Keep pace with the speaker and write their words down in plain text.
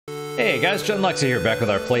Hey guys, John Luxa here, back with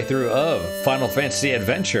our playthrough of Final Fantasy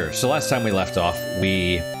Adventure. So last time we left off,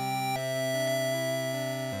 we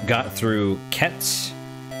got through Ket's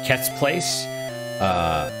place,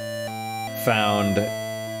 found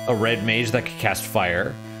a Red Mage that could cast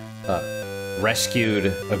fire, rescued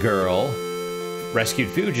a girl, rescued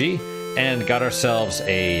Fuji, and got ourselves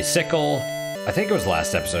a sickle. I think it was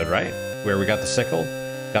last episode, right? Where we got the sickle?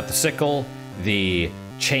 Got the sickle, the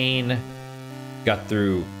chain, got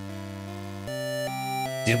through...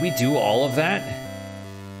 Did we do all of that?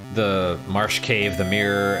 The Marsh Cave, the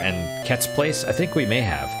mirror, and Ket's place? I think we may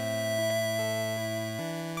have.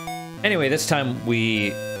 Anyway, this time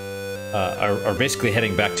we are basically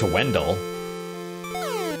heading back to Wendell.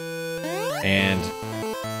 And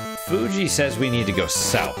Fuji says we need to go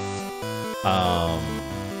south.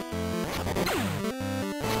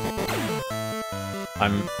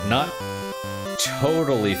 I'm not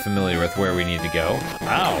totally familiar with where we need to go.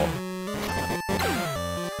 Ow!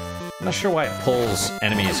 I'm not sure why it pulls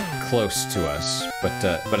enemies close to us, but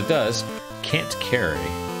it does. Can't carry.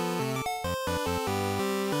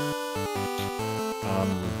 Oh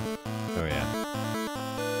yeah.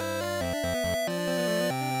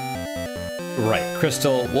 Right,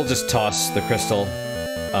 crystal. We'll just toss the crystal.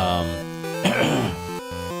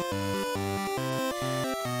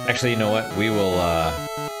 Actually, you know what? We will,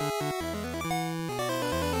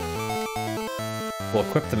 we'll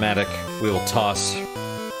equip the Matic. We will toss...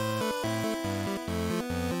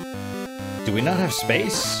 Do we not have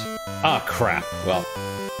space? Ah, crap. Well.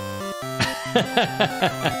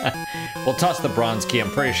 We'll toss the bronze key. I'm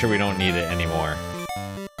pretty sure we don't need it anymore.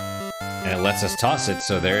 And it lets us toss it,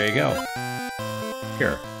 so there you go.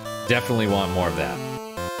 Here. Definitely want more of that.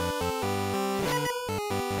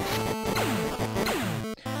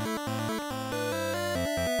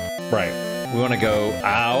 Right. We want to go,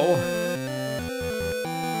 ow.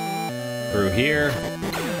 Through here.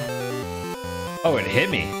 Oh, it hit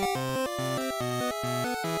me.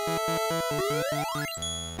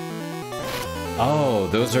 Oh,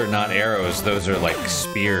 those are not arrows, those are like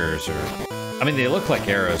spears, or... I mean, they look like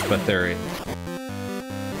arrows, but they're...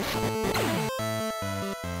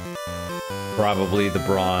 Probably the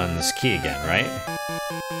bronze key again, right?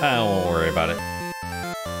 I won't worry about it.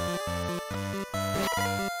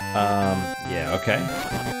 Yeah, okay.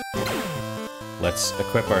 Let's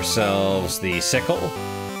equip ourselves the sickle.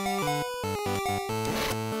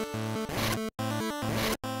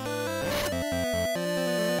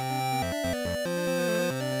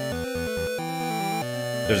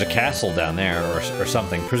 There's a castle down there, or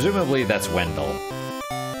something. Presumably that's Wendell.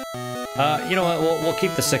 You know what? We'll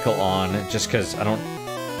keep the sickle on, just because I don't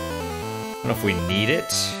know if we need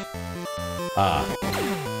it.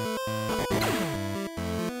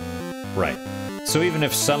 Right. So even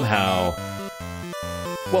if somehow...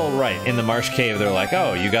 Well, right, in the Marsh Cave, they're like,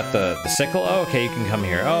 oh, you got the sickle? Oh, okay, you can come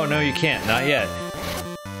here. Oh, no, you can't. Not yet.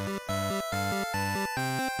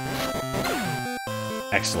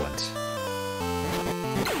 Excellent.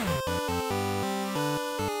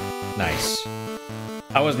 Nice.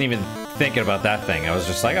 I wasn't even thinking about that thing. I was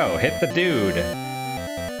just like, oh, hit the dude.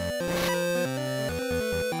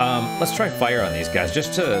 Let's try fire on these guys,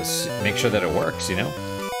 just to make sure that it works, you know?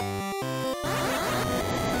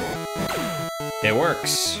 It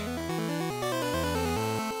works.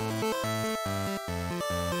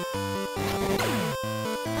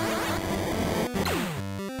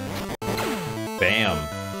 Bam.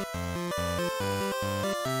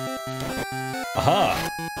 Aha!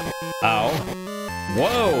 Ow.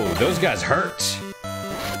 Whoa, those guys hurt.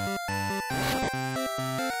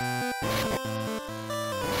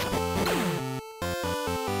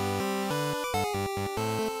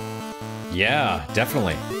 Yeah,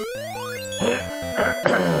 definitely.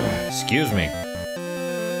 Excuse me.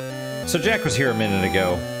 So Jack was here a minute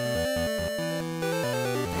ago.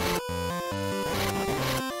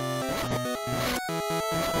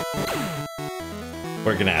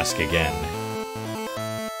 We're gonna ask again.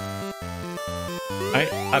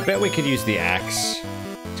 I bet we could use the axe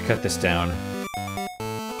to cut this down.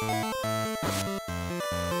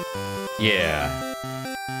 Yeah.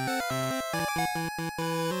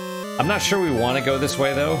 I'm not sure we want to go this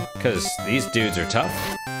way, though, because these dudes are tough.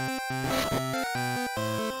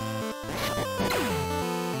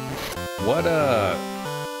 What,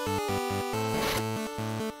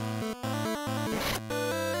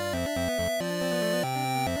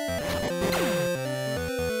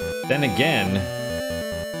 Then again...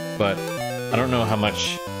 But I don't know how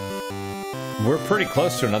much... We're pretty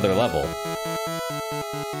close to another level.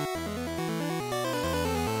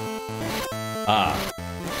 Ah.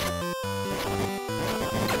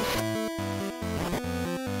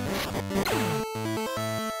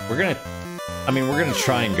 We're gonna... I mean, we're gonna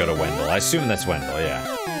try and go to Wendell. I assume that's Wendell, yeah.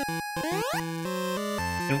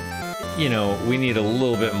 And, you know, we need a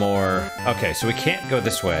little bit more... Okay, so we can't go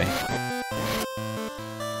this way.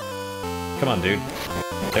 Come on, dude.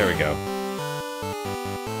 There we go.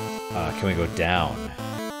 Can we go down?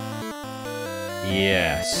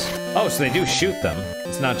 Yes. Oh, so they do shoot them.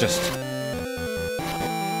 It's not just...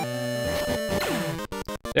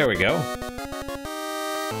 There we go.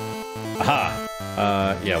 Aha!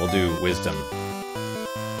 Yeah, we'll do wisdom.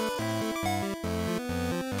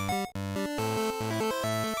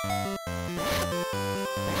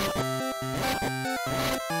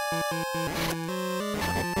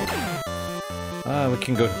 We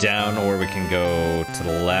can go down, or we can go to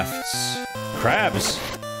the left. Crabs!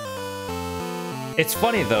 It's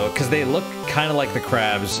funny, though, because they look kind of like the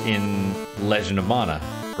crabs in Legend of Mana,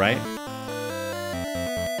 right?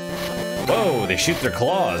 Whoa, they shoot their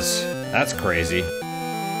claws. That's crazy.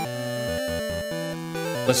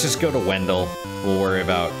 Let's just go to Wendell. We'll worry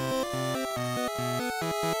about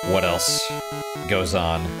what else goes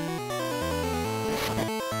on.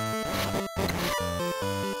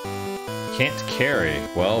 Can't carry.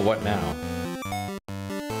 Well, what now?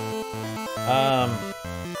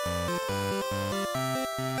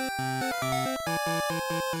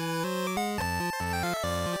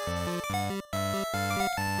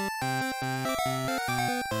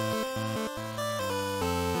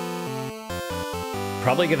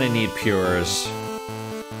 Probably gonna need pures.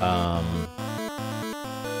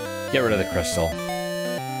 Get rid of the crystal.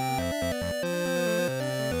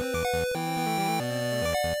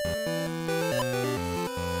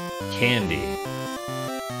 Candy.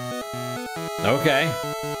 Okay.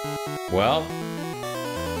 Well.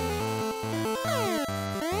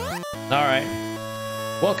 Alright.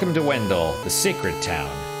 Welcome to Wendell, the sacred town.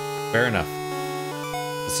 Fair enough.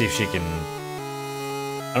 Let's see if she can...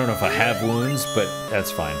 I don't know if I have wounds, but that's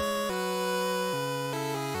fine.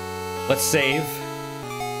 Let's save.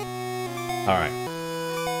 Alright.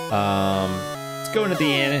 Let's go into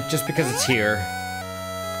the inn, just because it's here.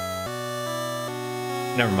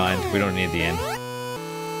 Never mind, we don't need the inn.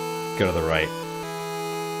 Go to the right.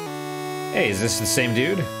 Hey, is this the same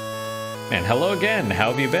dude? Man, hello again,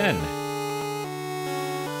 how have you been?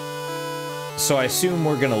 So I assume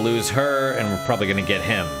we're gonna lose her, and we're probably gonna get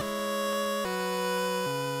him.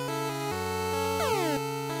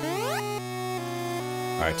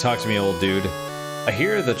 Alright, talk to me, old dude. I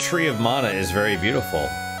hear the Tree of Mana is very beautiful.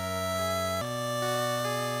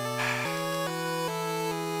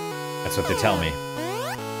 That's what they tell me.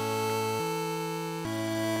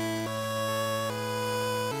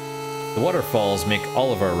 The waterfalls make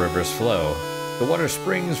all of our rivers flow. The water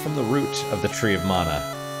springs from the root of the Tree of Mana.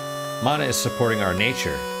 Mana is supporting our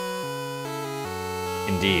nature.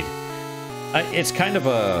 Indeed. It's kind of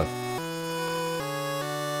a...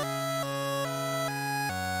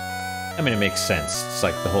 I mean, it makes sense. It's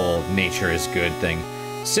like the whole nature is good thing.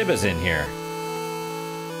 Sibba's in here.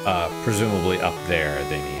 Presumably up there,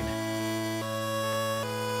 they mean.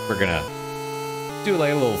 We're gonna do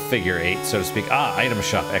like a little figure eight, so to speak. Ah, item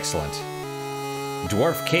shop, excellent.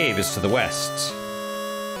 Dwarf Cave is to the west.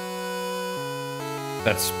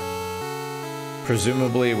 That's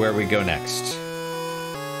presumably where we go next.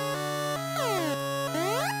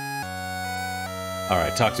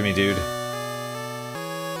 Alright, talk to me, dude.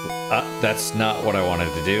 That's not what I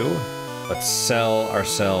wanted to do. Let's sell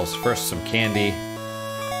ourselves first some candy.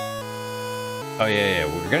 Oh, yeah,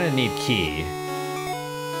 we're gonna need key.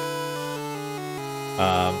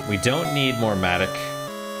 We don't need more Matic.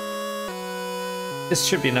 This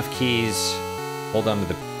should be enough keys. Hold on to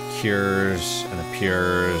the cures and the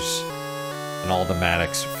pures and all the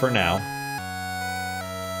Matics for now.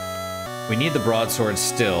 We need the broadsword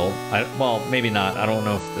still. Well, maybe not. I don't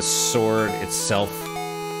know if the sword itself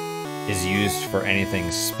is used for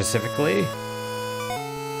anything specifically.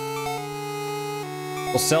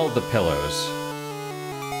 We'll sell the pillows.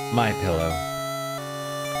 My pillow.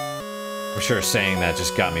 I'm sure saying that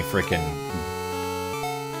just got me freaking,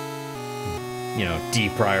 you know,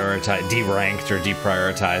 deranked or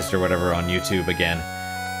deprioritized or whatever on YouTube again.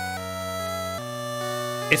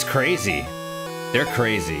 It's crazy. They're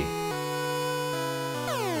crazy.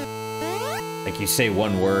 Like, you say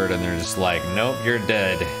one word and they're just like, nope, you're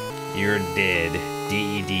dead. You're dead.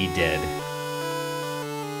 D-E-D, dead.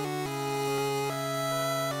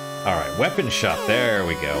 Alright, weapon shop. There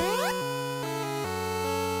we go.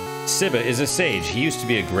 Sibba is a sage. He used to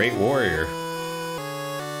be a great warrior.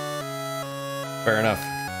 Fair enough.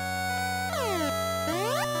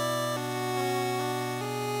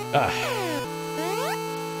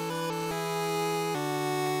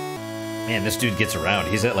 Man, this dude gets around.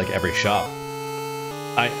 He's at like every shop.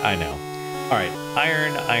 I know. Alright,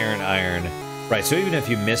 iron, iron, iron. Right, so even if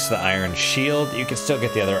you miss the iron shield, you can still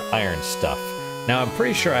get the other iron stuff. Now, I'm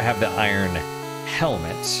pretty sure I have the iron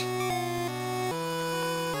helmet.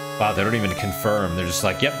 Wow, they don't even confirm. They're just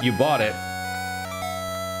like, yep, you bought it.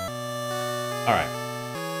 Alright.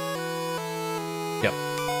 Yep.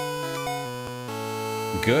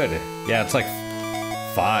 Good. Yeah, it's like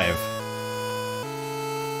 5.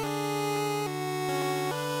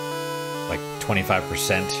 Like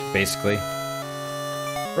 25%, basically.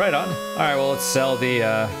 Right on. Alright, well, let's sell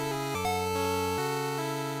the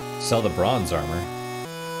bronze armor.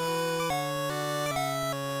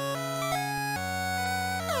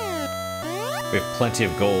 We have plenty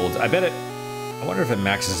of gold. I bet it... I wonder if it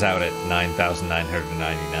maxes out at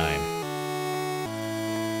 9,999.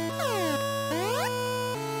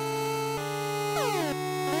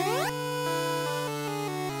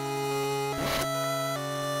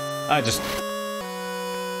 I just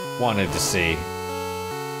wanted to see.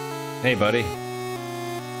 Hey, buddy.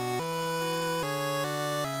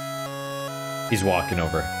 He's walking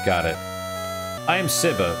over. Got it. I am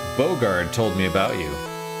Sibba. Bogard told me about you.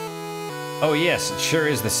 Oh yes, it sure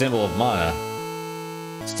is the symbol of mana.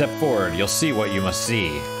 Step forward, you'll see what you must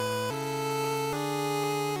see.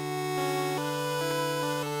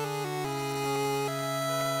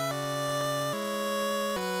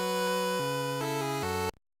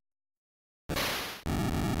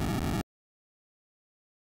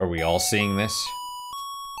 Are we all seeing this?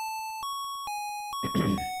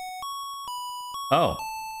 Oh.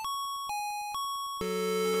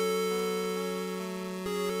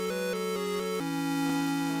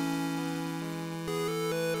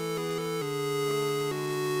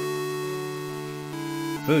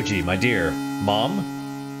 Fuji, my dear. Mom?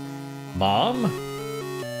 Mom?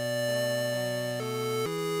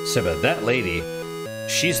 Sibba, that lady,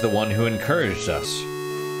 she's the one who encouraged us.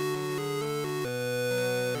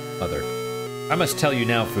 Mother. I must tell you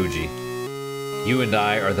now, Fuji. You and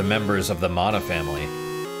I are the members of the Mana family.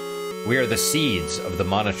 We are the seeds of the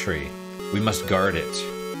Mana tree. We must guard it.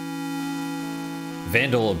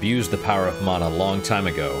 Vandal abused the power of Mana a long time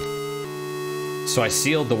ago. So I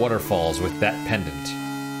sealed the waterfalls with that pendant,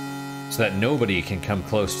 so that nobody can come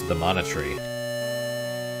close to the Mana tree.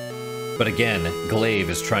 But again, Glaive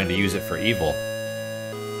is trying to use it for evil.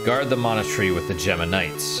 Guard the Mana tree with the Gemma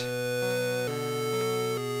Knights.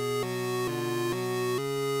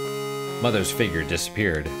 Mother's figure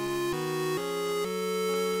disappeared.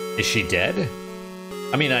 Is she dead?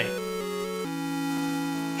 I mean, I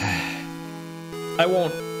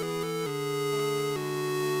won't...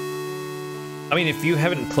 I mean, if you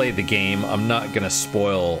haven't played the game, I'm not gonna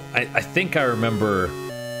spoil... I think I remember...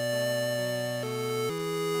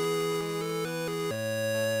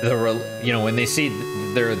 You know, when they see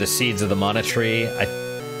they're the seeds of the Mana tree, I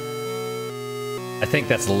think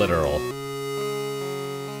that's literal.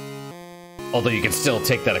 Although you can still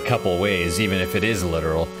take that a couple ways, even if it is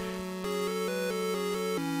literal.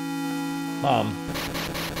 Mom.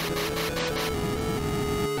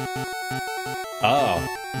 Oh,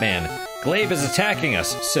 man. Glaive is attacking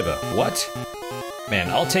us. Sibba, what? Man,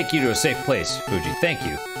 I'll take you to a safe place, Fuji. Thank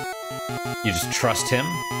you. You just trust him?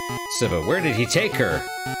 Sibba, where did he take her?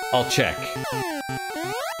 I'll check.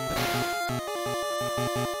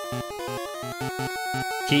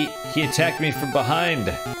 He attacked me from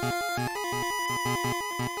behind.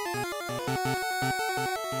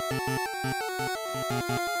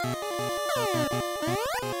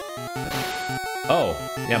 Oh,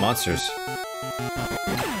 yeah, monsters.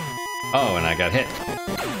 Oh, and I got hit.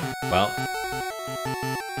 Well.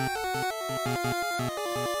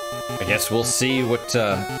 I guess we'll see what,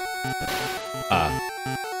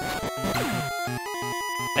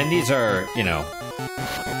 and these are, you know,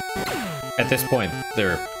 at this point,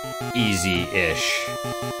 they're easy-ish.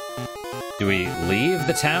 Do we leave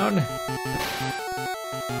the town?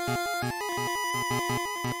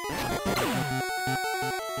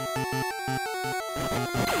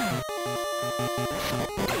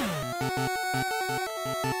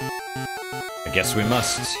 I guess we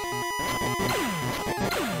must.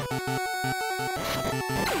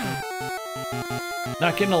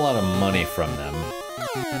 Not getting a lot of money from them.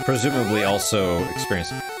 Presumably also experience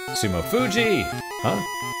Sumo Fuji! Huh?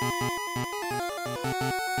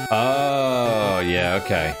 Oh, yeah,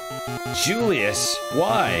 okay. Julius,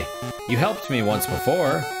 why? You helped me once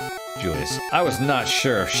before. Julius, I was not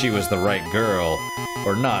sure if she was the right girl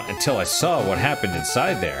or not until I saw what happened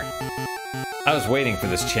inside there. I was waiting for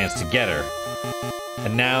this chance to get her.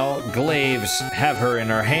 And now, Glaives have her in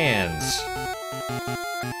our hands.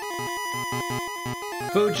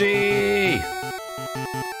 Fuji!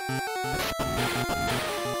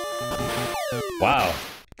 Wow,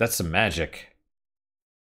 that's some magic.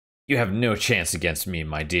 You have no chance against me,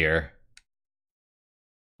 my dear.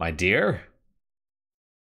 My dear?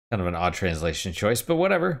 Kind of an odd translation choice, but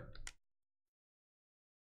whatever.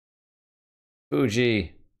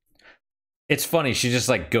 Fuji. It's funny, she just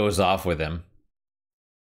like goes off with him.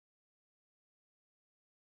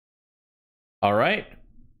 All right.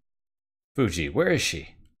 Fuji, where is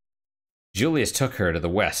she? Julius took her to the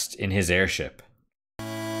west in his airship.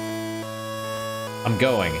 I'm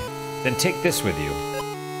going. Then take this with you.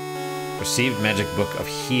 Received magic book of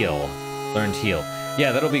heal. Learned heal.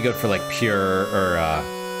 Yeah, that'll be good for like pure or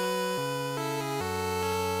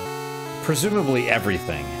presumably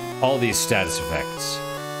everything. All these status effects.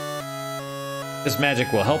 This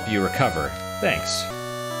magic will help you recover. Thanks.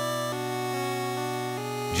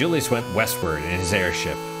 Julius went westward in his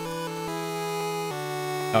airship.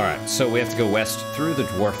 Alright, so we have to go west through the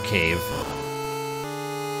Dwarf Cave.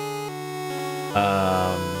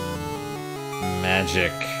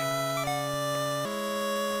 Magic.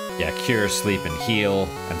 Yeah, cure, sleep, and heal,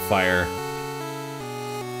 and fire.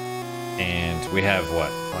 And we have,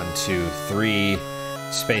 what, 1, 2, 3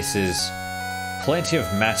 spaces. Plenty of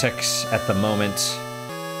matics at the moment.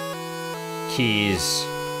 Keys.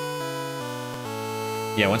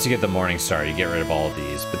 Yeah, once you get the Morning Star, you get rid of all of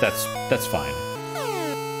these, but that's fine.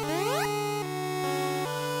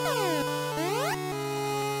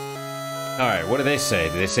 Alright, what do they say?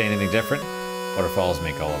 Do they say anything different? Waterfalls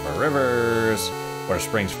make all of our rivers. Water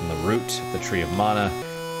springs from the root of the tree of mana.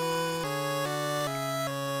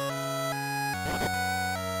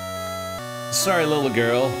 Sorry, little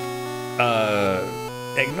girl.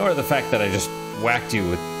 Ignore the fact that I just whacked you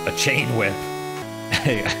with a chain whip.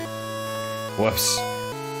 Whoops.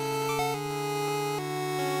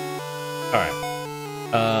 Alright.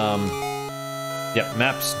 Yep,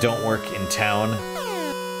 maps don't work in town.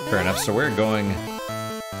 Fair enough, so we're going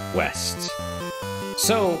west.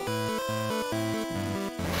 So,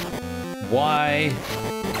 why...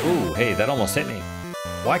 Ooh, hey, that almost hit me.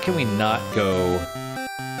 Why can we not go...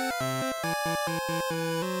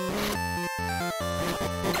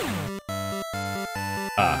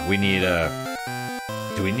 Ah, we need a...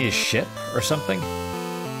 Do we need a ship or something?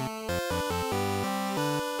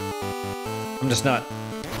 I'm just not...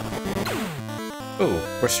 Ooh,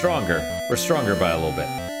 we're stronger. We're stronger by a little bit.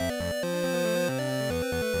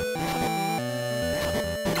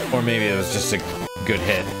 Or maybe it was just a good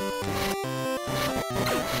hit.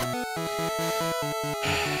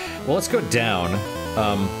 Well, let's go down.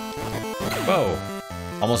 Whoa.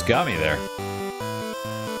 Almost got me there.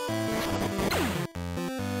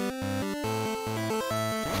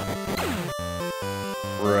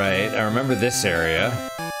 Right, I remember this area.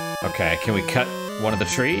 Okay, can we cut one of the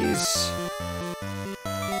trees?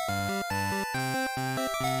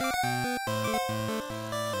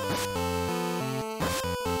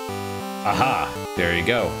 Aha! There you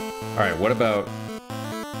go. Alright, what about...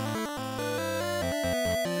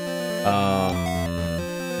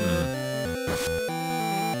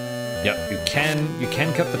 Yep, you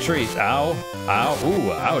can cut the trees. Ow. Ow.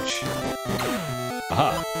 Ooh, ouch.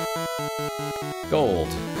 Aha. Gold.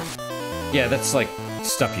 Yeah, that's like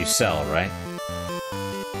stuff you sell, right?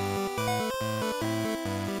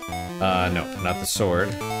 No, not the sword.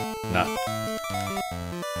 Not...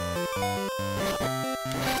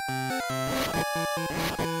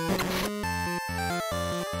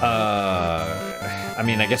 I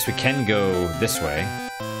mean, I guess we can go this way.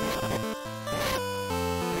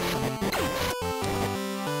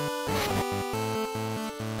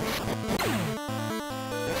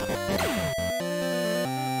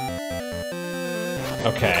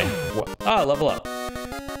 Okay. Ah, level up.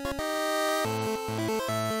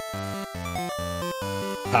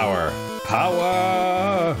 Power.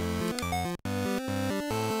 Power!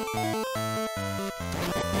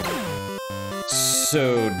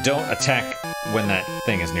 So, don't attack when that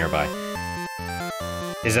thing is nearby.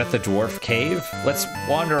 Is that the Dwarf Cave? Let's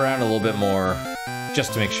wander around a little bit more,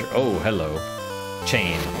 just to make sure. Oh, hello.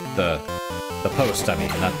 Chain. The post, I mean,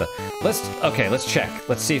 not the... Okay, let's check.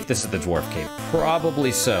 Let's see if this is the Dwarf Cave.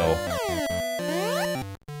 Probably so.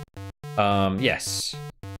 Yes.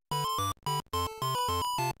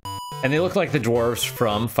 And they look like the dwarves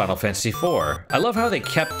from Final Fantasy IV. I love how they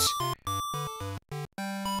kept...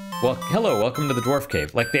 Well, hello, welcome to the Dwarf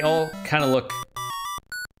Cave. Like, they all kind of look...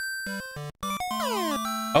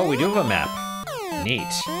 Oh, we do have a map. Neat.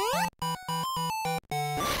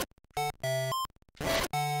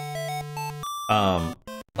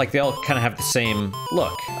 Like, they all kind of have the same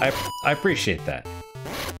look. I appreciate that.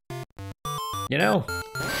 You know,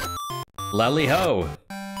 Lally ho!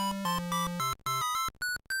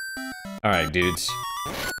 Alright, dudes.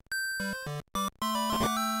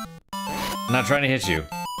 I'm not trying to hit you.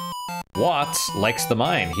 Watts likes the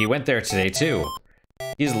mine. He went there today, too.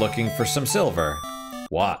 He's looking for some silver.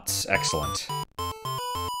 Watts, excellent.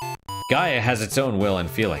 Gaia has its own will and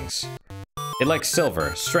feelings. It likes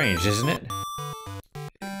silver. Strange, isn't it?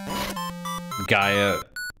 Gaia,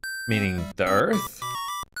 meaning the Earth?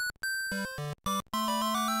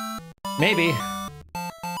 Maybe.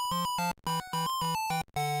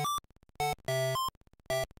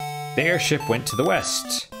 The airship went to the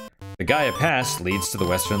west. The Gaia Pass leads to the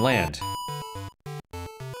western land.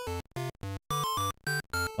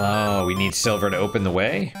 Oh, we need silver to open the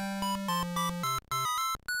way?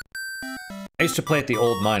 I used to play at the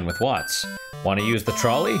old mine with Watts. Want to use the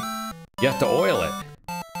trolley? You have to oil it.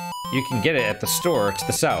 You can get it at the store to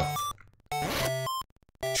the south.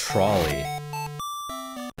 Trolley.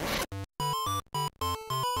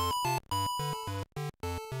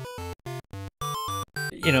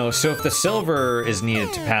 You know, so if the silver is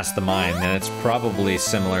needed to pass the mine, then it's probably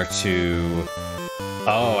similar to...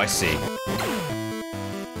 Oh, I see.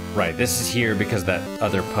 Right, this is here because that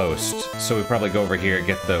other post. So we probably go over here and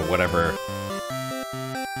get the whatever...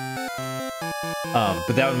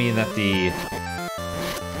 but that would mean that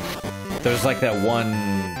there's like that one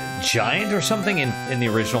giant or something in the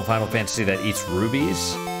original Final Fantasy that eats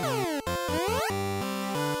rubies? I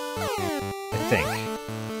think.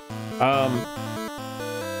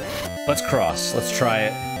 Let's cross. Let's try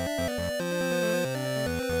it.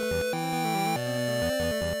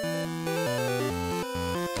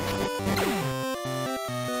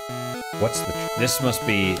 What's the... This must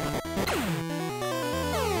be...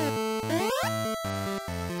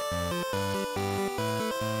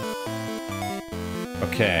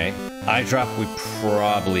 Okay. Eye drop, we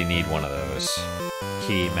probably need one of those.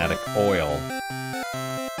 Keymatic oil.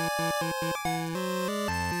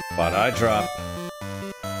 But eye drop...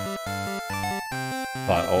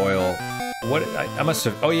 Pot oil. What? I must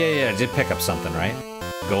have... Oh, yeah, I did pick up something, right?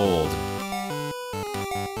 Gold.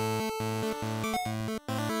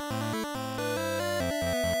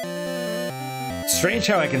 Strange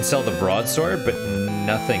how I can sell the broadsword, but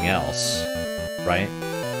nothing else. Right?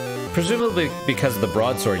 Presumably because of the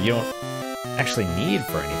broadsword, you don't actually need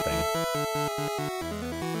for anything.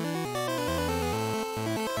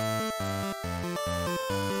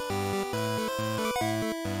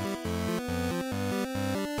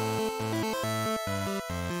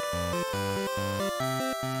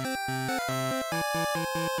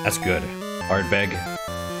 That's good. Hardbeg.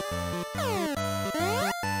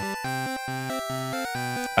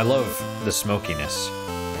 I love the smokiness.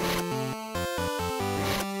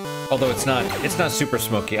 Although it's not super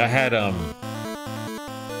smoky. I had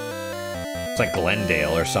it's like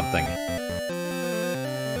Glendale or something.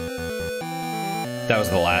 That was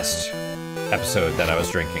the last episode that I was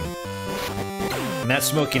drinking. And that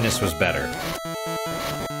smokiness was better.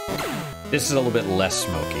 This is a little bit less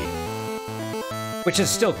smoky. Which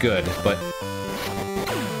is still good, but...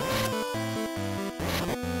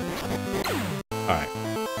 Alright.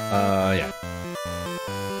 Yeah.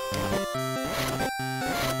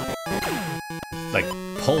 Like,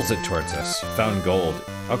 pulls it towards us. Found gold.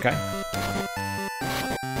 Okay.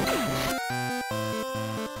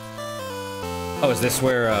 Oh, is this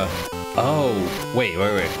where, Oh, wait.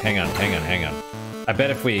 Hang on. I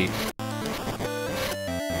bet if we...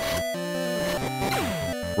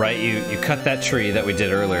 Right, you cut that tree that we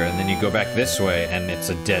did earlier, and then you go back this way, and it's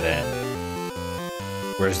a dead end.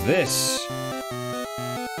 Whereas this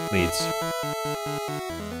leads.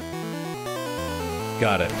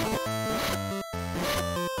 Got it.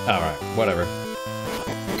 Alright, whatever.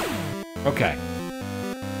 Okay.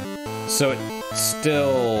 So it's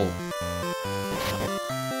still...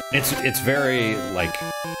 It's very, like...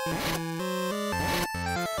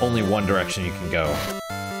 Only one direction you can go.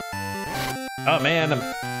 Oh man, I'm...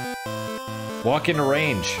 Walk into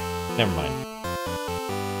range. Never mind.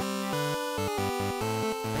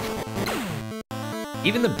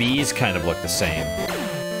 Even the bees kind of look the same.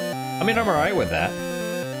 I mean, I'm alright with that.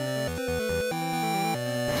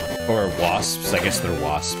 Or wasps. I guess they're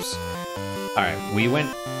wasps. Alright, we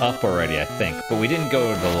went up already, I think. But we didn't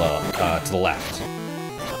go to the left.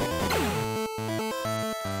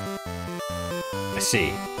 I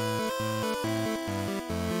see.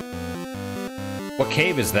 What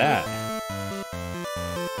cave is that?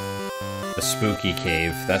 The spooky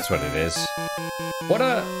cave, that's what it is.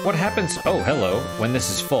 What happens? Oh, hello, when this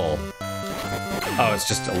is full. Oh, it's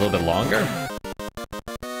just a little bit longer?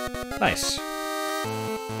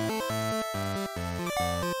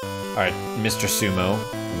 Alright, Mr. Sumo.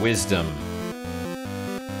 Wisdom.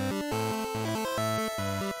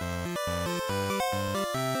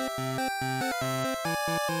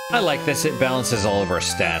 I like this. It balances all of our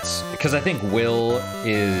stats. Because I think will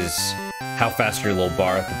is how fast your little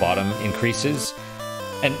bar at the bottom increases.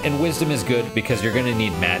 And wisdom is good because you're going to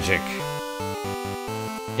need magic.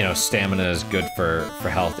 You know, stamina is good for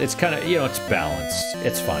health. It's kind of, you know, it's balanced.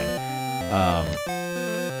 It's fine.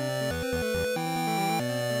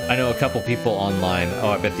 I know a couple people online. Oh,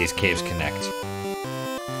 I bet these caves connect.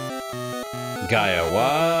 Gaia,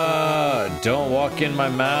 what? Don't walk in my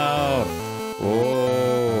mouth.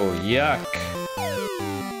 Oh, yuck.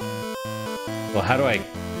 Well, how do I...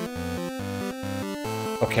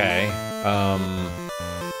 Okay.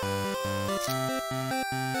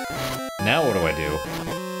 Now what do I do?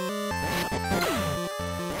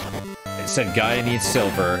 It said Gaia needs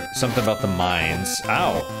silver. Something about the mines.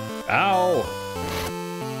 Ow. Ow.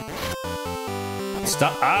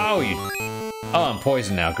 Stop. Ow, you... Oh, I'm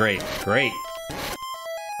poisoned now. Great. Great.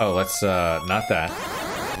 Oh, let's, not that.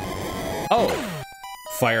 Oh!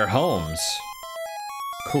 Fire homes.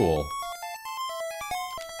 Cool.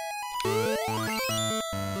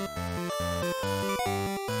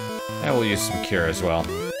 And we'll use some cure as well.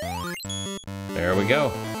 There we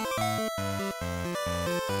go.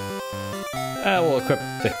 We'll equip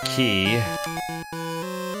the key.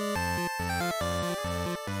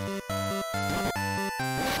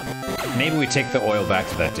 Maybe we take the oil back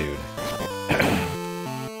to that dude.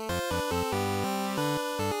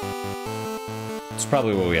 It's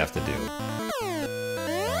probably what we have to do.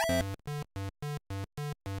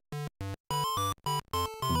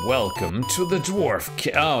 Welcome to the Dwarf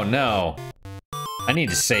Cave. Oh no. I need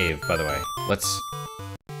to save, by the way. Let's...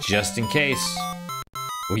 Just in case.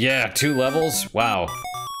 Oh yeah, 2 levels? Wow.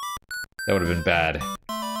 That would have been bad.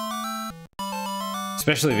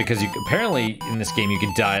 Especially because you apparently in this game you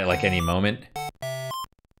could die at like any moment.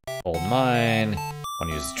 Old mine. Want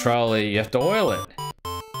to use the trolley. You have to oil it.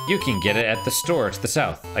 You can get it at the store to the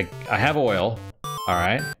south. I have oil.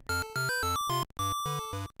 Alright.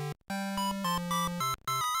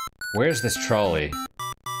 Where's this trolley?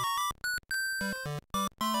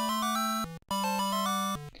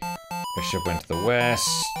 Airship went to the west.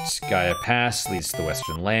 Gaia Pass leads to the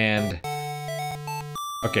western land.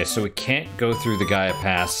 Okay, so we can't go through the Gaia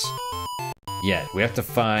Pass yet. We have to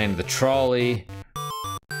find the trolley,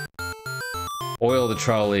 oil the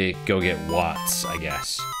trolley, go get Watts, I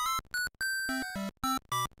guess.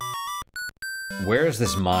 Where is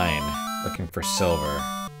this mine? Looking for silver.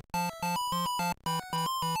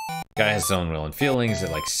 Guy has his own will and feelings.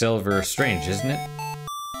 It likes silver. Strange, isn't it?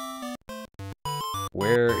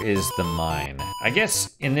 Where is the mine? I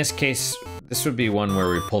guess in this case, this would be one where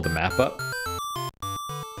we pull the map up.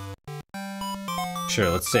 Sure,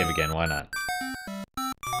 let's save again. Why not?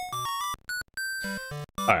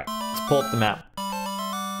 Alright, let's pull up the map.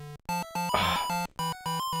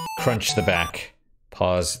 Crunch the back.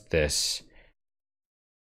 Pause this.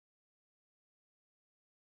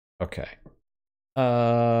 Okay.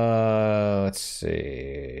 Let's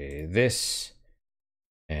see. This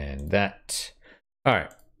and that. All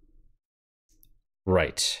right.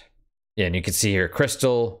 Right. Yeah, and you can see here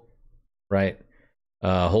crystal, right?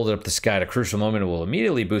 Hold it up the sky at a crucial moment. It will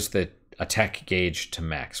immediately boost the attack gauge to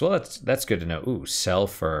max. Well, that's good to know. Ooh, sell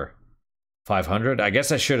for 500. I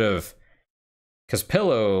guess I should have, because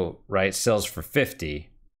pillow, right, sells for 50.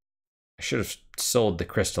 I should have sold the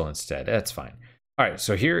crystal instead. That's fine. All right,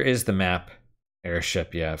 so here is the map.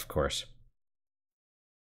 Airship, yeah, of course.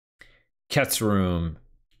 Ket's room,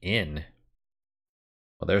 inn.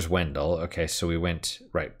 Well, there's Wendell. Okay, so we went,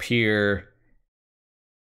 right, pier,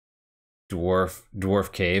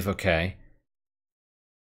 dwarf cave, okay.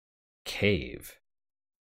 Cave.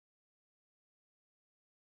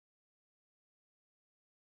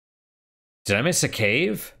 Did I miss a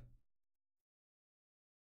cave?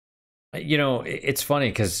 You know, it's funny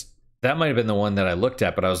because that might have been the one that I looked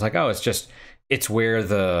at, but I was like, oh, it's where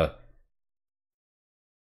the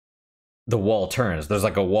wall turns. There's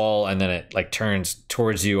like a wall and then it like turns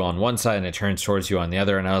towards you on one side and it turns towards you on the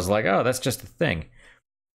other. And I was like, oh, that's just a thing.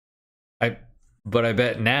 But I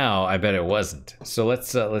bet it wasn't. So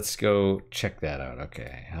let's go check that out.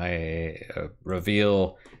 Okay, I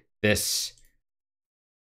reveal this.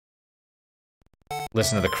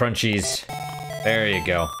 Listen to the crunchies. There you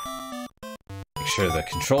go. Make sure the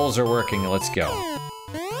controls are working. Let's go.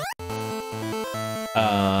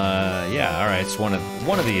 Yeah, all right. It's one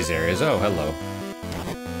of these areas. Oh, hello.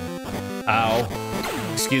 Ow.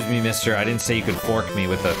 Excuse me, mister. I didn't say you could fork me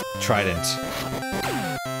with a trident.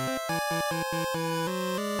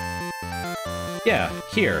 Yeah,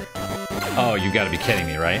 here. Oh, you gotta be kidding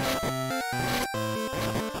me, right?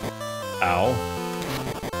 Ow.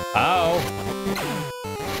 Ow!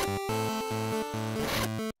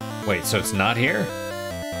 Wait, so it's not here?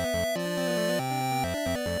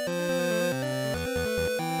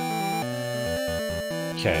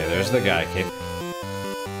 Okay, there's the Gaia Cave.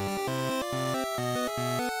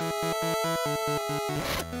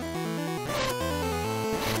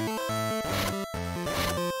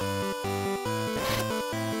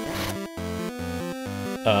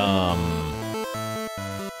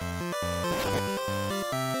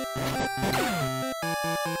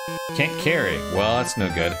 Can't carry. Well, that's no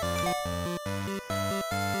good.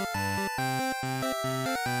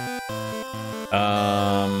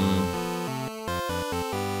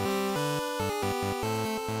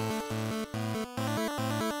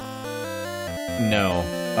 No.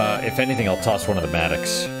 If anything, I'll toss one of the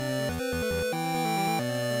Maddox.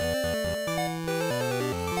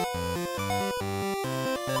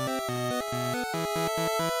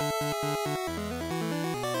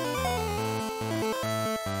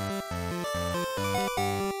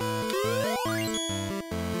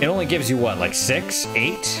 It only gives you what, like 6?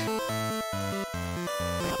 8?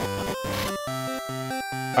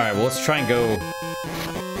 Alright, well, let's try and go...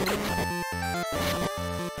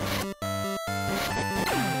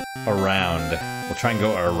 around. We'll try and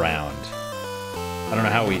go around. I don't know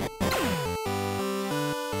how we...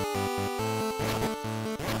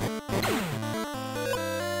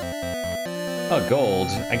 Oh, gold.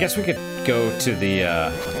 I guess we could go to the,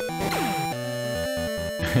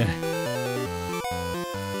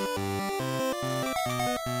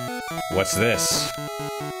 What's this?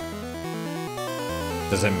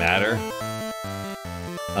 Does it matter?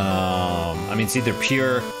 I mean, it's either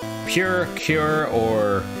pure cure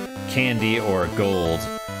or candy or gold.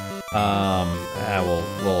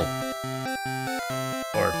 We'll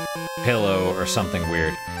or pillow or something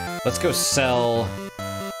weird. Let's go sell.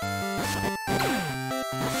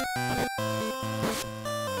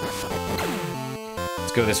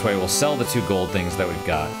 Let's go this way. We'll sell the 2 gold things that we've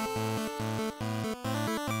got.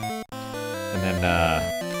 And then,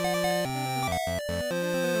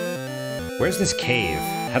 where's this cave?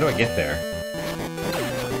 How do I get there?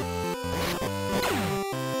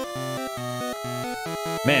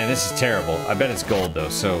 Man, this is terrible. I bet it's gold, though,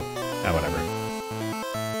 so... whatever.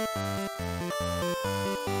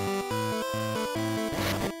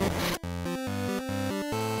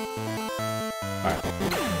 Alright.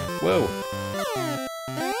 Whoa!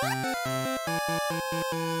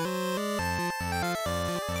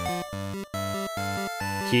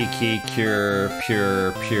 Key, cure,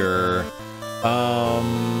 pure.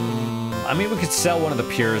 I mean, we could sell one of the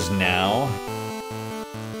pures now.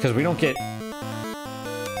 Because we don't get...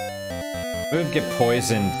 we would get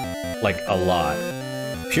poisoned, like, a lot.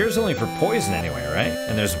 Pure's only for poison anyway, right?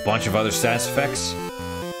 And there's a bunch of other status effects.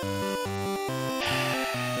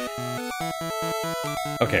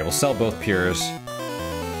 Okay, we'll sell both pures.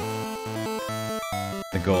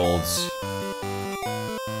 The golds.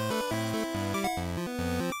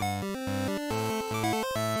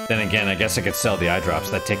 Then again, I guess I could sell the eye drops.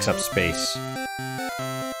 That takes up space.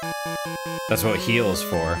 That's what heal is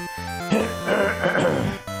for.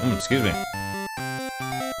 Excuse me.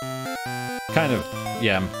 Kind of,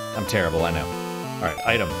 yeah, I'm terrible, I know. Alright,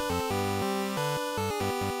 item.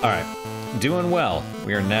 Alright, doing well.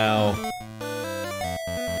 We are now...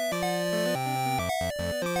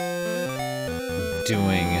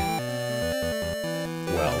 doing...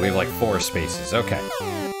 well, we have like 4 spaces, okay.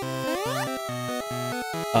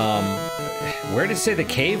 Where did it say the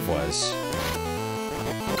cave was?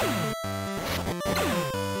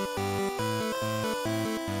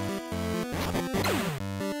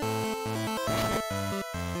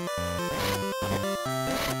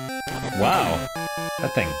 Wow.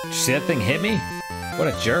 That thing, did you see that thing hit me? What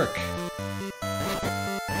a jerk.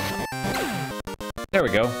 There we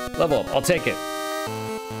go. Level up, I'll take it.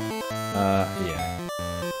 Yeah.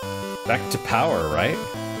 Back to power, right?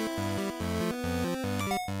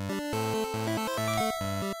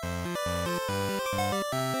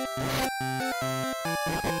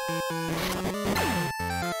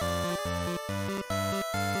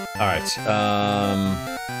 Alright,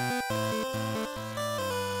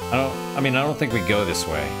 I don't think we go this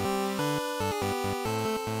way.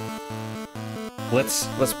 Let's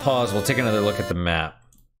pause. We'll take another look at the map.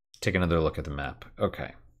 Take another look at the map.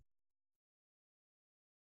 Okay.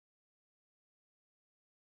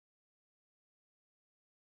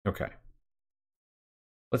 Okay.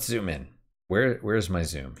 Let's zoom in. Where's my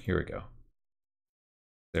zoom? Here we go.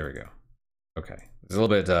 There we go. Okay. It's a little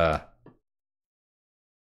bit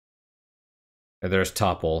There's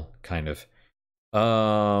Topple, kind of.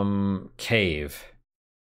 Cave.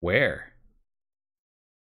 Where?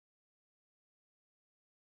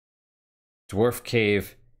 Dwarf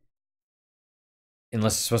Cave.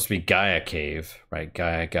 Unless it's supposed to be Gaia Cave, right?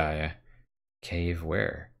 Gaia. Cave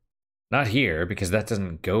where? Not here, because that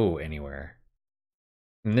doesn't go anywhere.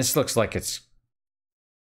 And this looks like it's...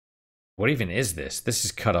 What even is this? This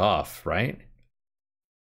is cut off, right?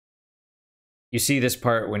 You see this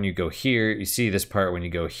part when you go here. You see this part when you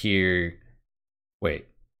go here. Wait.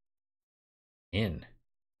 In.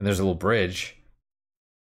 And there's a little bridge.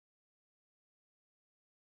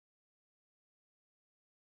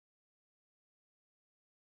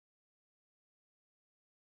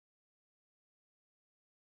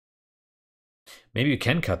 Maybe you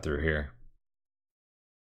can cut through here.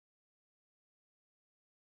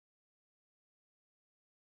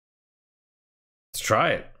 Let's try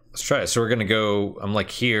it. Let's try it. So we're gonna go, I'm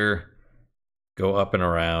like here, go up and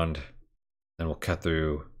around, and we'll cut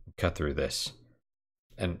through this.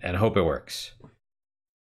 And hope it works.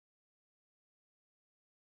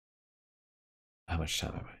 How much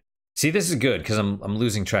time have I? See, this is good because I'm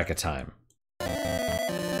losing track of time.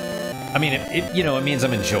 I mean, it you know, it means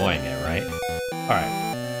I'm enjoying it, right? All right.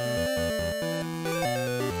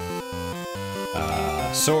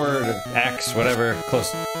 Sword, axe, whatever,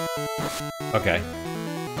 close. Okay.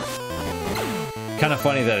 Kind of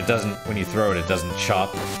funny that it doesn't, when you throw it, it doesn't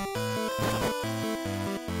chop.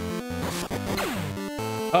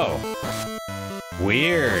 Oh.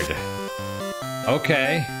 Weird.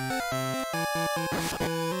 Okay.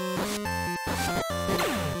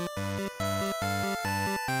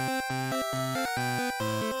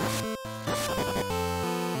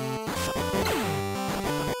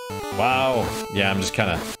 Wow. Yeah, I'm just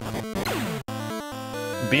kind of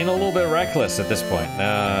being a little bit reckless at this point.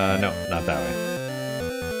 No, not that way.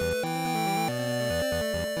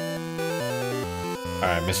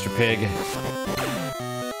 Alright, Mr. Pig.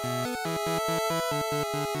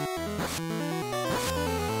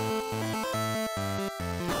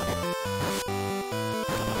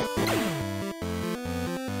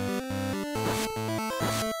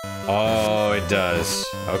 Oh, it does.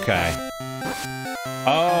 Okay.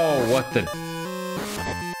 Oh, what the...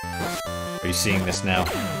 Are you seeing this now?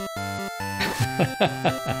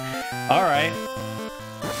 All right.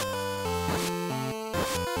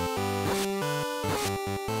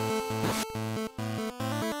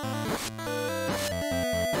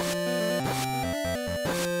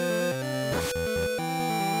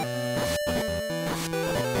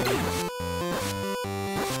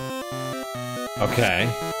 Okay.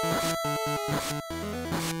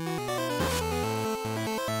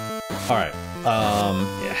 All right.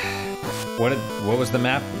 Yeah. What was the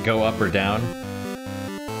map? Go up or down?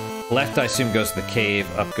 Left, I assume, goes to the cave.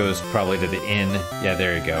 Up goes probably to the inn. Yeah,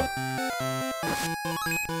 there you go.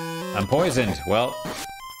 I'm poisoned. Well.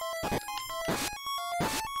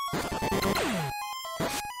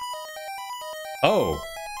 Oh,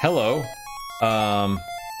 hello.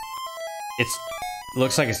 It's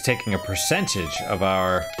looks like it's taking a percentage of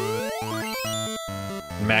our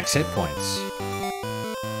max hit points.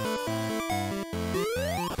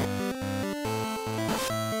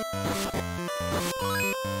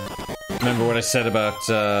 Remember what I said about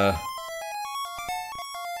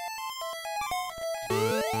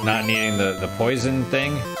not needing the poison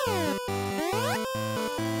thing?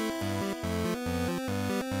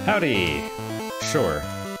 Howdy. Sure.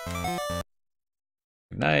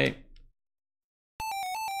 Good night.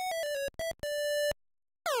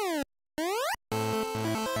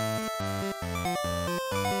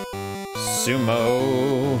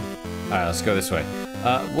 Sumo. Alright, let's go this way.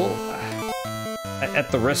 Well,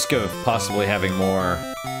 at the risk of possibly having more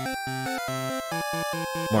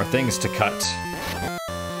things to cut.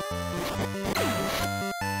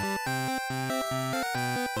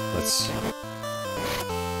 Let's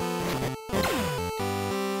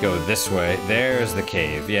go this way. There's the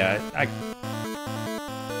cave. Yeah, I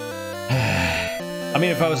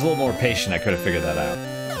mean, if I was a little more patient, I could have figured that out.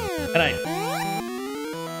 And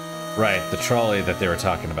right, the trolley that they were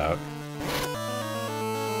talking about.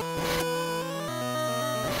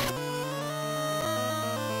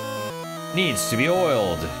 Needs to be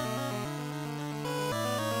oiled.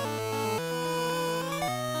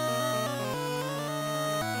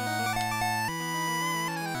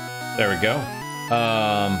 There we go.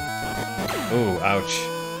 Ooh, ouch.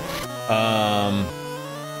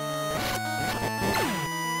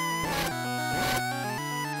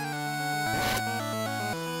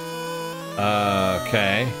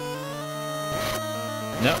 Okay.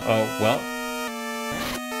 No, oh, well.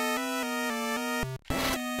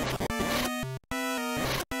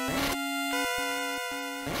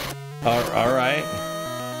 All right.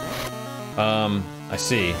 I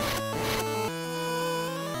see.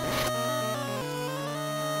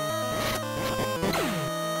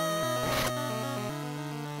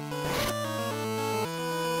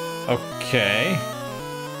 Okay.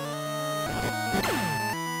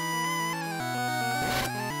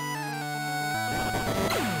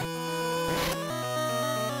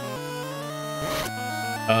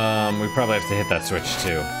 We probably have to hit that switch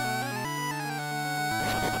too.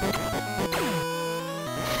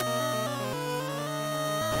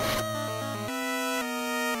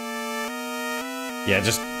 Yeah,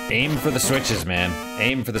 just aim for the switches, man.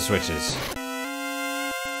 Aim for the switches.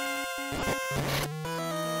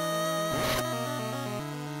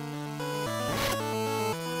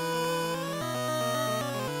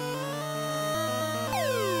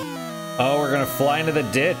 Oh, we're gonna fly into the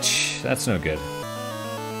ditch. That's no good.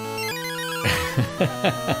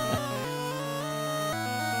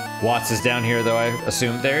 Watts is down here, though, I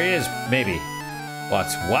assume. There he is, maybe.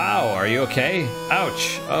 Watts, wow, are you okay?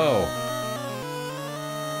 Ouch, oh.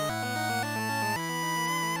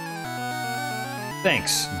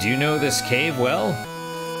 Thanks. Do you know this cave well?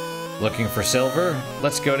 Looking for silver?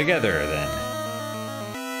 Let's go together, then.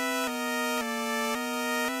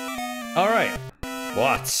 Alright.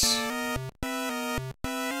 Watts.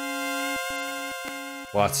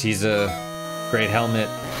 Watts, he's a great helmet,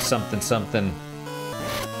 something, something.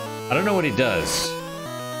 I don't know what he does,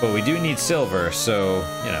 but we do need silver, so,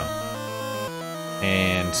 you know.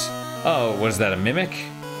 And, oh, what is that, a mimic?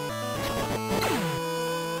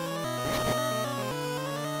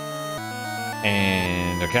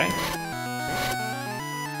 And, okay.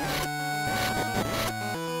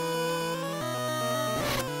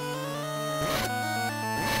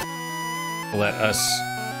 Let us...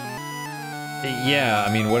 Yeah,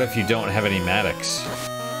 I mean, what if you don't have any Maddox?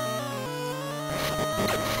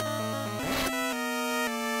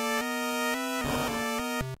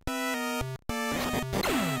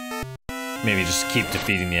 Maybe just keep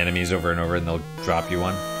defeating the enemies over and over and they'll drop you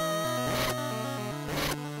one.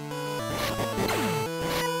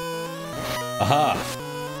 Aha!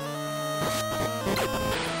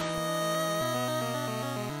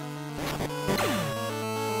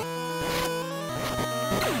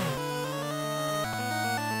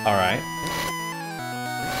 Alright.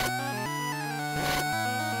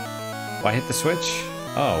 Why hit the switch?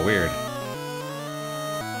 Oh, weird.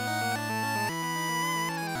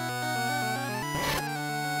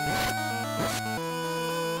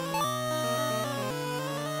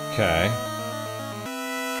 Okay.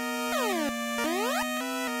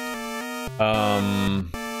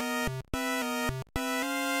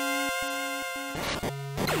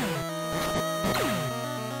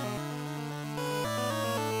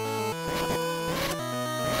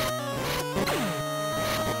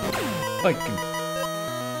 Like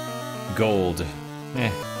gold.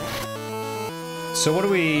 Eh. So what do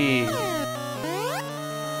we...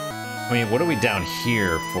 I mean, what are we down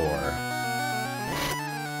here for?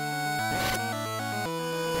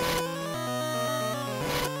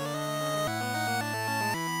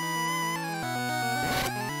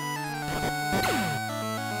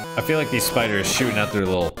 I feel like these spiders shooting out their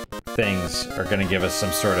little things are gonna give us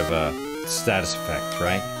some sort of a status effect,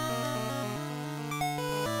 right?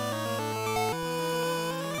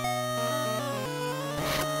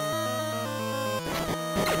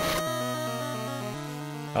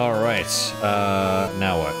 Alright,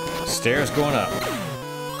 now what? Stairs going up.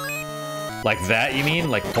 Like that, you mean?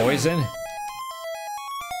 Like poison?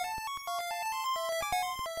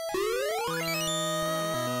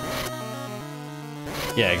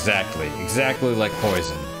 Yeah, exactly. Exactly like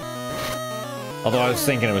poison. Although I was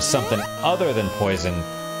thinking it was something other than poison,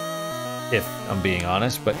 if I'm being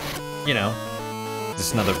honest, but, you know, is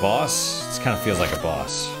this another boss? This kind of feels like a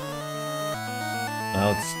boss.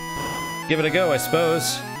 Well, let's give it a go, I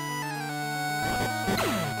suppose.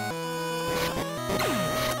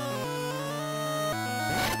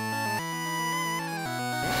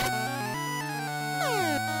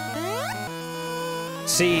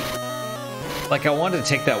 See, like, I wanted to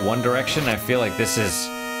take that one direction. I feel like this is...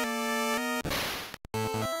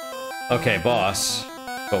 Okay, boss.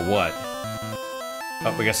 But what?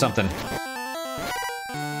 Oh, we got something.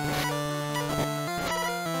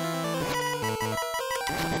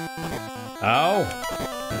 Ow!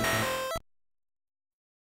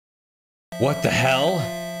 What the hell?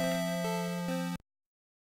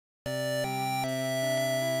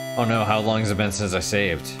 Oh no, how long has it been since I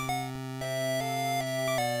saved?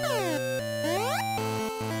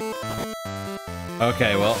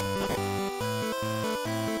 Okay, well.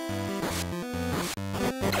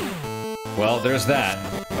 Well, there's that.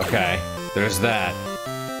 Okay, there's that.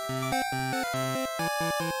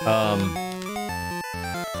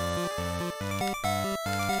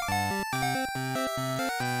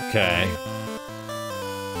 Okay.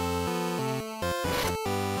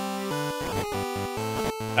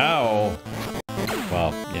 Ow.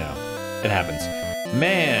 Well, you know, it happens.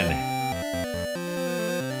 Man.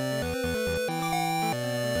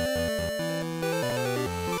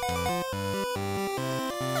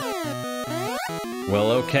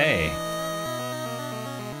 Well, okay.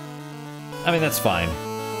 I mean, that's fine.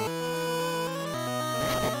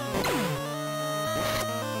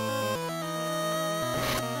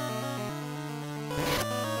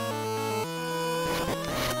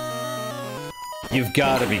 You've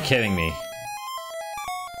got to be kidding me.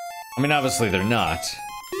 I mean, obviously they're not.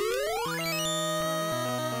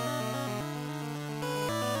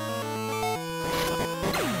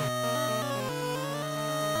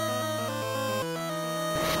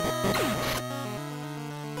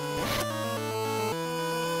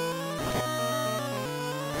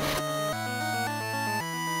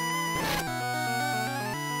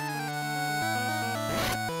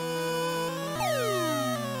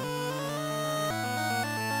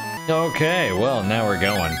 Okay, well, now we're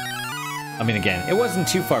going. I mean, again, it wasn't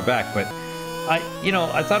too far back, but I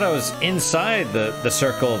thought I was inside the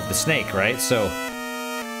circle of the snake, right? So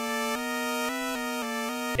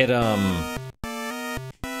it,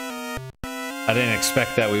 I didn't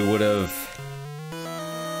expect that we would have,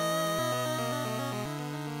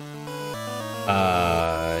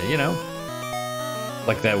 you know,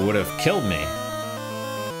 like that would have killed me.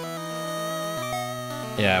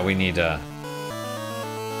 Yeah, we need,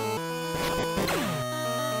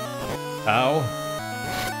 Ow.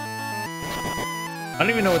 I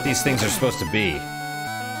don't even know what these things are supposed to be.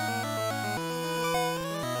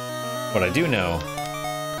 What I do know...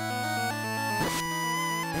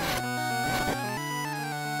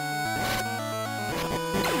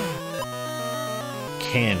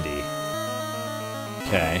 Candy.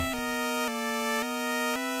 Okay.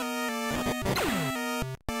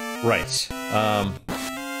 Right.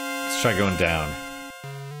 Let's try going down.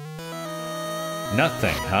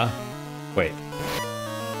 Nothing, huh? Wait.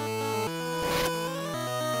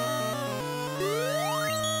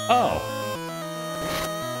 Oh!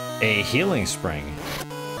 A healing spring.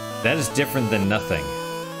 That is different than nothing.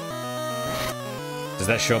 Does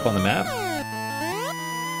that show up on the map?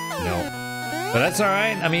 No. But that's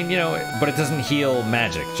alright. I mean, you know, but it doesn't heal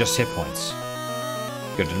magic, just hit points.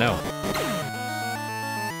 Good to know.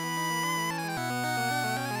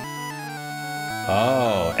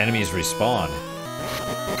 Oh, enemies respawn.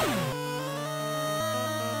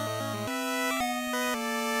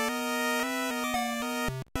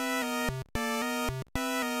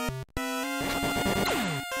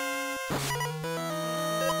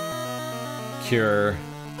 Cure.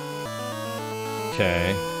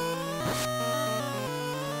 Okay.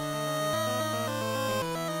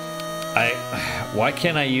 Why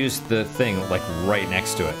can't I use the thing, like, right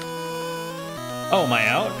next to it? Oh, am I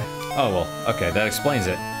out? Oh, well, okay, that explains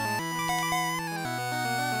it.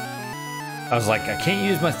 I was like, I can't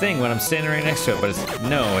use my thing when I'm standing right next to it, but it's,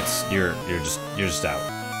 no, it's, you're just out.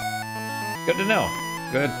 Good to know.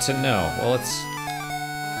 Good to know. Well, let's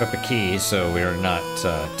equip a key so we're not,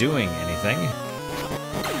 doing anything.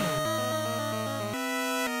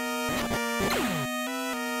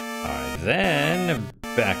 Alright, then,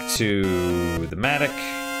 back to the Matic.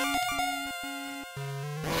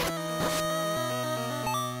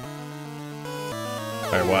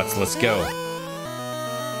 Alright, Watts, let's go.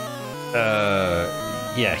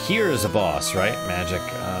 Yeah, here is a boss, right? Magic.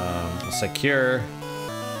 We'll say cure.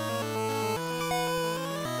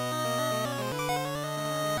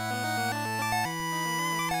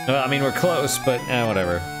 Well, I mean, we're close, but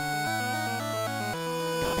whatever.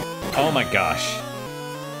 Oh my gosh.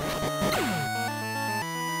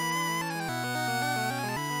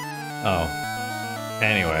 Oh.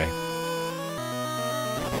 Anyway.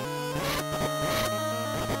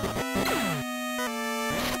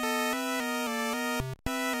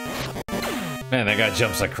 Man, that guy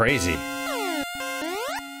jumps like crazy.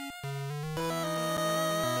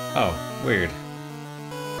 Oh, weird.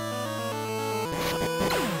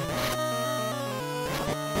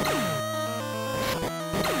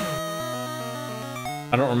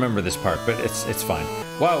 I don't remember this part, but it's fine.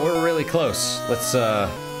 Wow, we're really close. Let's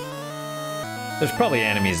there's probably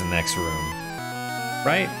enemies in the next room.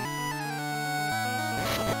 Right?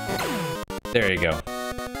 There you go.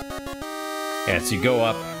 Yeah, so you go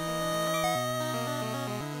up.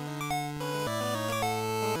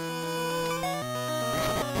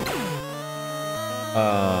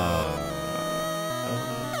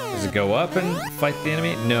 Does it go up and fight the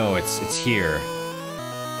enemy? No, it's here.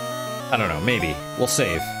 I don't know, maybe. We'll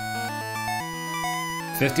save.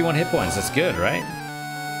 51 hit points, that's good, right?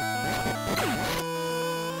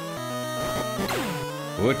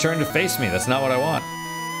 Ooh, turn to face me, that's not what I want.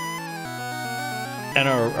 And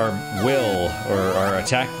our will, or our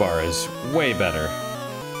attack bar, is way better.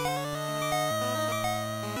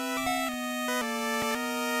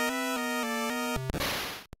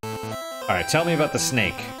 Alright, tell me about the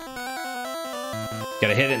snake.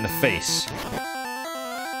 Gotta hit it in the face.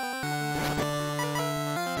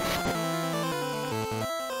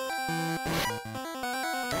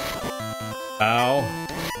 Ow.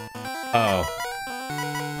 Oh.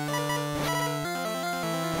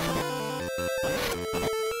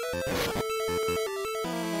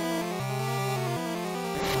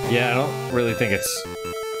 Yeah, I don't really think it's...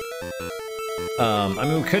 I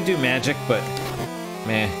mean, we could do magic, but...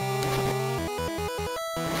 meh.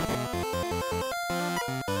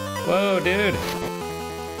 Whoa, dude!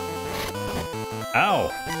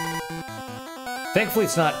 Ow! Thankfully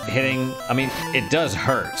it's not hitting... I mean, it does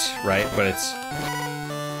hurt, right? But it's...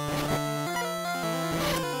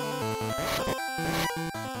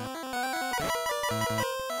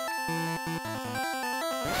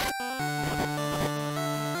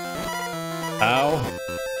 Ow.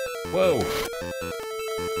 Whoa.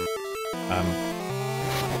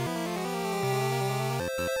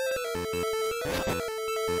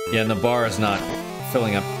 Yeah, and the bar is not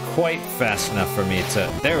filling up quite fast enough for me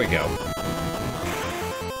to... There we go.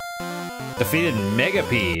 Defeated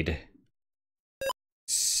Megapede.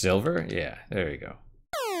 Silver? Yeah, there we go.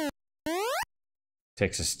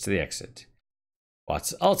 Takes us to the exit.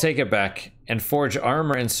 Watts, I'll take it back and forge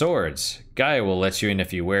armor and swords. Gaia will let you in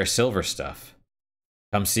if you wear silver stuff.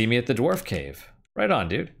 Come see me at the Dwarf Cave. Right on,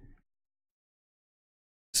 dude.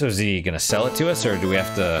 So is he gonna sell it to us, or do we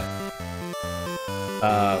have to...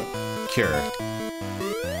 cure.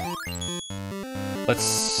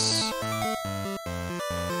 Let's...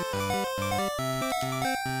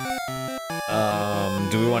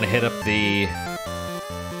 do we want to hit up the...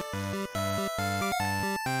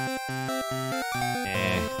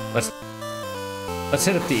 Let's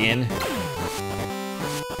hit up the inn.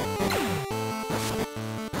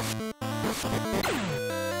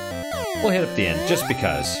 We'll hit up the inn, just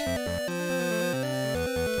because.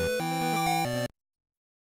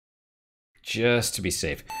 Just to be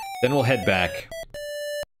safe. Then we'll head back.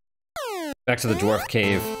 Back to the Dwarf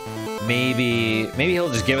Cave. Maybe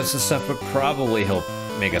he'll just give us the stuff, but probably he'll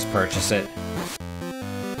make us purchase it.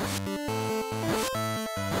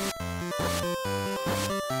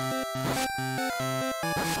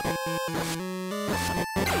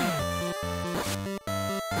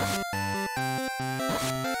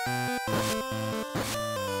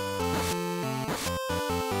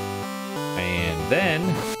 And then...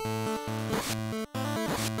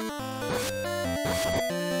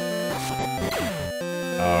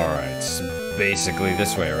 Alright, so basically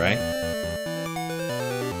this way, right?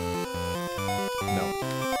 No.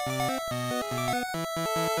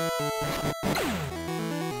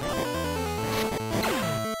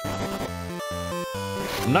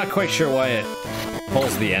 I'm not quite sure why it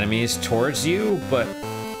pulls the enemies towards you, but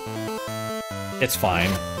it's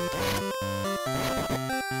fine.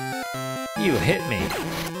 You hit me.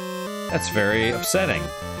 That's very upsetting.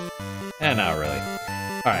 Eh, not really.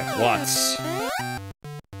 Alright, Watts.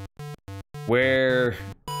 Where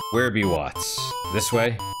be Watts? This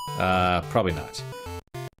way? Probably not.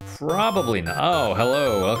 Probably not. Oh,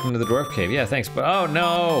 hello. Welcome to the Dwarf Cave. Yeah, thanks, but oh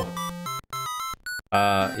no!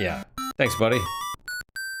 Yeah. Thanks, buddy.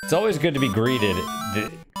 It's always good to be greeted.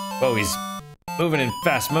 Oh, he's moving in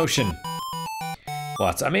fast motion.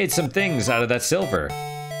 Watts, I made some things out of that silver.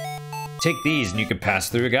 Take these and you can pass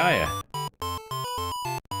through Gaia.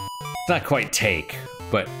 It's not quite take,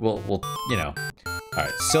 but we'll you know.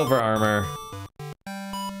 Alright, silver armor.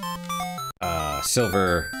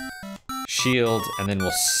 Silver shield, and then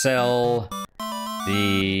we'll sell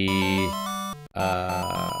the...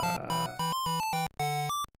 I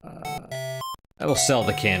will sell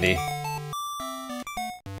the candy.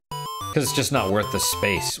 Because it's just not worth the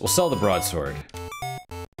space. We'll sell the broadsword.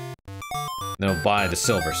 Then we'll buy the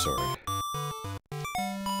silver sword.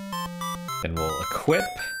 Then we'll equip.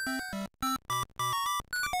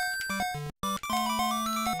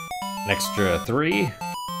 An extra 3.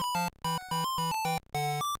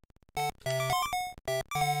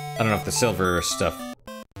 I don't know if the silver stuff...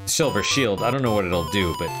 Silver shield, I don't know what it'll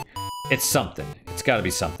do, but it's something. It's gotta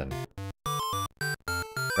be something.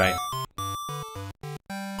 Right?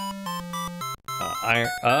 Iron...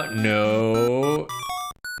 no.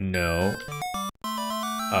 No.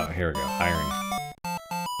 Oh, here we go. Iron.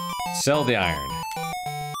 Sell the iron.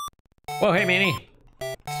 Whoa, hey, Manny.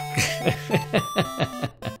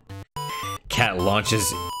 Cat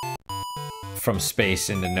launches from space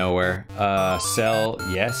into nowhere. Sell,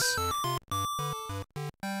 yes.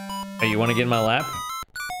 Hey, you want to get in my lap?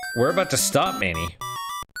 We're about to stop, Manny.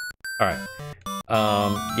 Alright.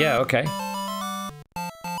 Yeah, okay.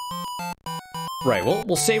 Right,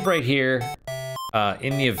 we'll save right here,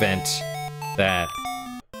 in the event that...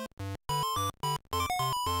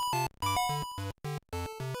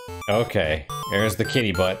 Okay, there's the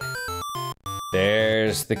kitty butt.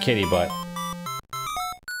 There's the kitty butt.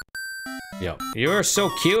 Yo, you're so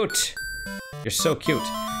cute! You're so cute.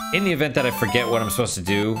 In the event that I forget what I'm supposed to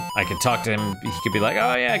do, I can talk to him. He could be like,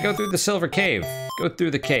 oh yeah, go through the silver cave. Go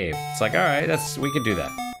through the cave. It's like, alright, we can do that.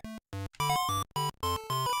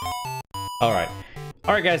 Alright.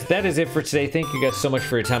 Alright guys, that is it for today. Thank you guys so much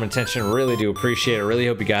for your time and attention. Really do appreciate it. Really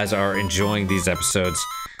hope you guys are enjoying these episodes.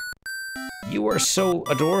 You are so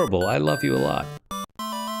adorable. I love you a lot.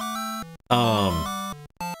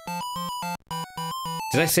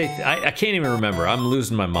 Did I say... I can't even remember. I'm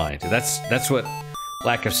losing my mind. That's what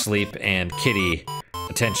lack of sleep and kitty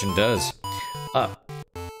attention does.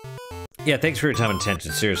 Yeah, thanks for your time and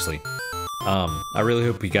attention, seriously. I really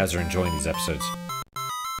hope you guys are enjoying these episodes.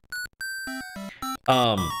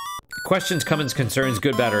 Questions, comments, concerns,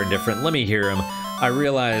 good, bad, or indifferent, let me hear them. I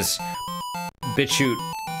realize BitChute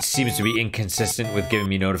seems to be inconsistent with giving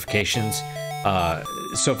me notifications.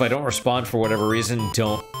 So if I don't respond for whatever reason,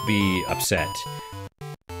 don't be upset.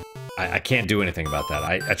 I can't do anything about that.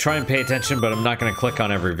 I try and pay attention, but I'm not going to click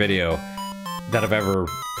on every video that I've ever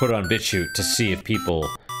put on BitChute to see if people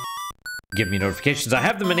give me notifications. I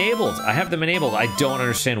have them enabled. I don't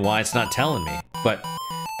understand why it's not telling me, but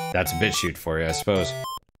that's BitChute for you, I suppose.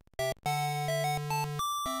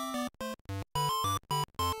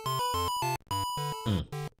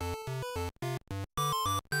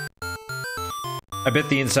 I bit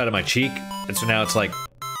the inside of my cheek, and so now it's like,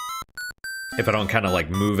 if I don't kind of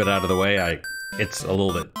like move it out of the way, it's a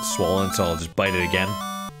little bit swollen, so I'll just bite it again.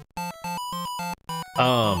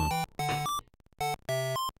 On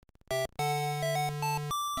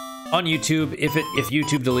YouTube, if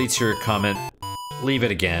YouTube deletes your comment, leave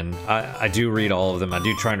it again. I do read all of them. I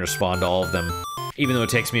do try and respond to all of them, even though it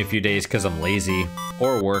takes me a few days because I'm lazy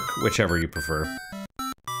or work, whichever you prefer.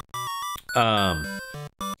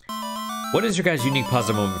 What is your guys' unique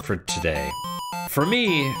positive moment for today? For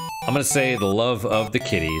me, I'm gonna say the love of the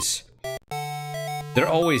kitties. They're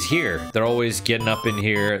always here. They're always getting up in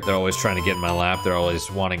here. They're always trying to get in my lap. They're always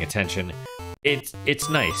wanting attention. It's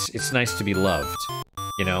nice. It's nice to be loved,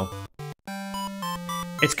 you know?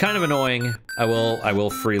 It's kind of annoying, I will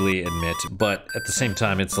freely admit, but at the same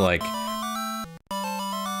time, it's like,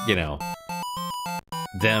 you know,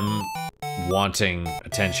 them wanting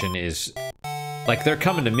attention is, like, they're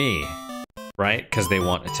coming to me, right? Because they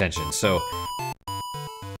want attention, so,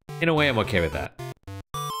 in a way, I'm okay with that.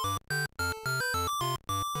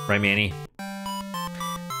 Right, Manny?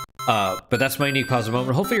 But that's my unique positive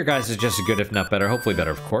moment. Hopefully your guys is just as good, if not better. Hopefully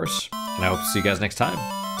better, of course. And I hope to see you guys next time.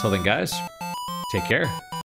 Till then, guys, take care.